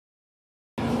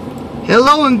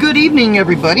Hello and good evening,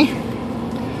 everybody.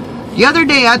 The other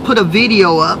day I put a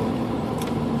video up,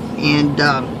 and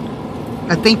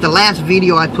I think the last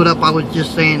video I put up I was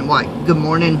just saying what, good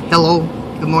morning, hello,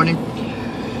 good morning.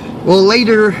 Well,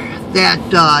 later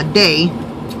that day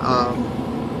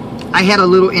I had a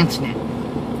little incident,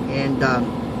 and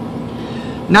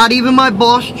not even my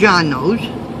boss John knows,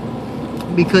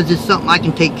 because it's something I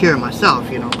can take care of myself.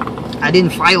 You know, I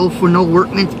didn't file for no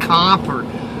workman's comp or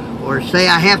say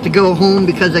I have to go home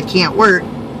because I can't work.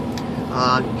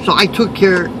 So I took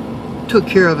care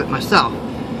of it myself.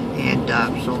 And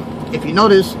so if you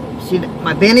notice, see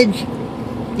my bandage?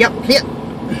 Yep, hit.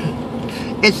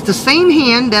 It's the same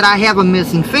hand that I have a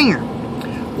missing finger.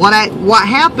 What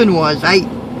happened was last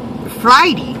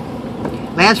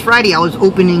Friday I was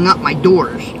opening up my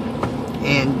doors,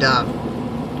 and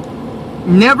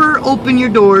never open your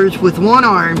doors with one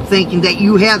arm thinking that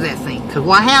you have that thing, because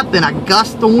what happened, a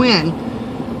gust of wind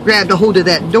grabbed a hold of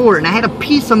that door, and I had a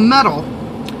piece of metal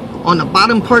on the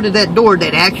bottom part of that door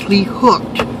that actually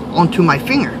hooked onto my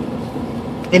finger,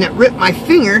 and it ripped my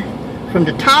finger from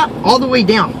the top all the way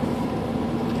down.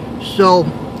 So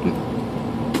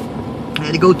I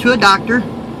had to go to a doctor,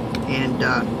 and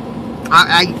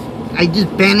I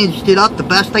just bandaged it up the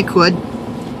best I could.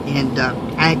 And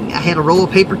I had a roll of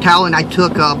paper towel, and I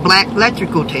took black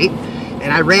electrical tape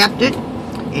and I wrapped it,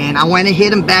 and I went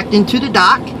ahead and backed into the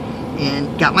dock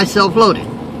and got myself loaded.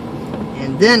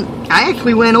 And then I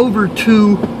actually went over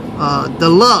to the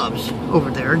Loves over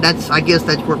there. I guess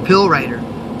that's where Pill Rider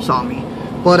saw me.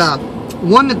 But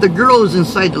one of the girls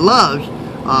inside the Loves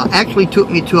actually took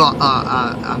me to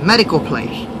a medical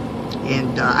place,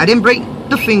 and I didn't break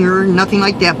the finger, nothing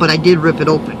like that, but I did rip it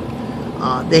open.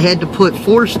 They had to put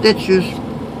 4 stitches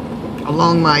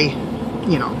along my,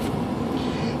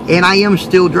 and I am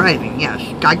still driving, yes.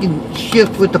 I can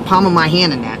shift with the palm of my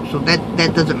hand in that, so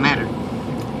that doesn't matter.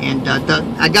 And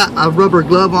I got a rubber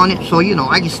glove on it, so,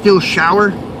 I can still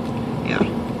shower, yeah.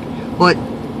 But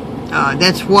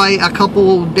that's why a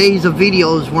couple days of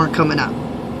videos weren't coming up.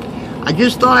 I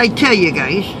just thought I'd tell you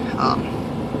guys,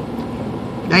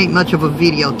 there ain't much of a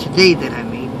video today that I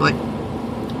made, but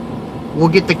we'll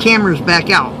get the cameras back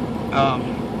out.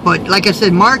 But like I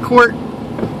said, Marquardt,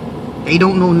 they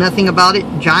don't know nothing about it.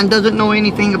 John doesn't know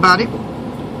anything about it.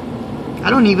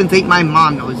 I don't even think my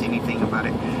mom knows anything about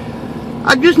it.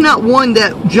 I'm just not one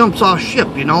that jumps off ship,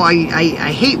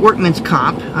 I hate workman's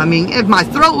comp. I mean, if my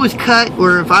throat was cut,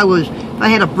 or if I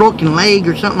had a broken leg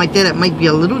or something like that, it might be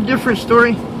a little different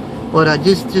story. But I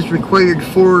just required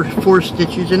four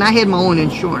stitches, and I had my own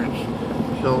insurance.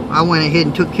 So I went ahead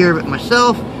and took care of it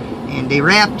myself, and they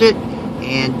wrapped it.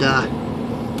 And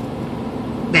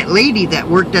that lady that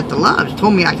worked at the Loves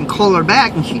told me I can call her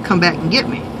back, and she'd come back and get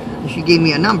me. And she gave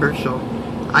me a number, so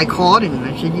I called, and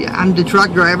I said, yeah, I'm the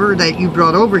truck driver that you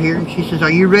brought over here. And she says, are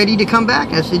you ready to come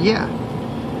back? I said, yeah.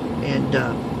 And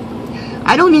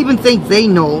I don't even think they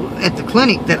know at the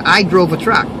clinic that I drove a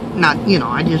truck. Not,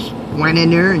 I just went in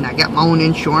there, and I got my own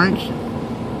insurance,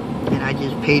 and I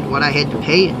just paid what I had to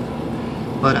pay.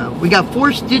 But we got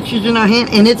 4 stitches in our hand,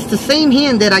 and it's the same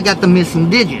hand that I got the missing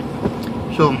digit.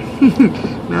 So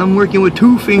now I'm working with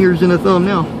 2 fingers and a thumb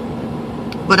now.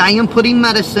 But I am putting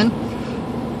medicine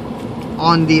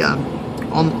on the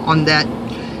on that,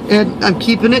 and I'm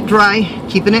keeping it dry,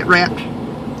 keeping it wrapped.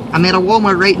 I'm at a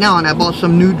Walmart right now, and I bought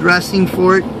some new dressing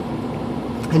for it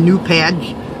and new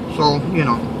pads. So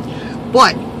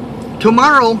but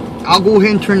tomorrow I'll go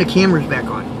ahead and turn the cameras back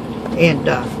on. And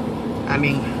I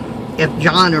mean, if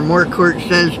John or Marquardt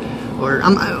says, or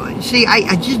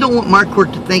I just don't want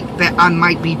Marquardt to think that I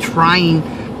might be trying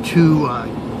to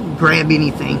grab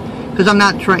anything, because I'm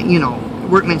not trying,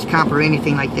 workman's comp or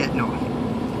anything like that. No.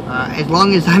 As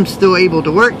long as I'm still able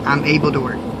to work, I'm able to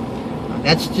work.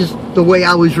 That's just the way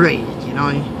I was raised.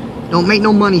 Don't make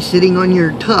no money sitting on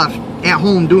your tuff at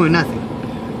home doing nothing.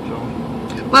 So,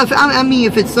 well,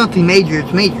 if it's something major,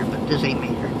 it's major, but this ain't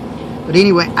major. But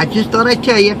anyway, I just thought I'd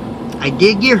tell you, I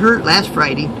did get hurt last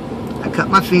Friday. I cut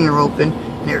my finger open,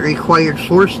 and it required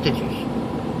 4 stitches.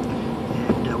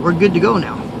 And we're good to go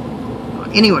now.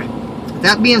 Anyway,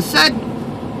 that being said,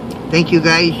 thank you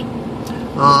guys.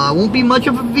 Won't be much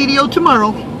of a video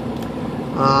tomorrow,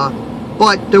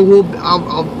 but there will.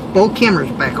 I'll both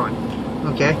cameras back on,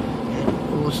 okay?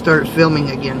 And we'll start filming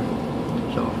again.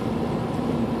 So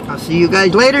I'll see you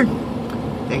guys later.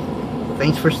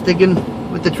 Thanks for sticking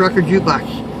with the Trucker Jukebox.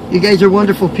 You guys are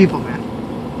wonderful people, man.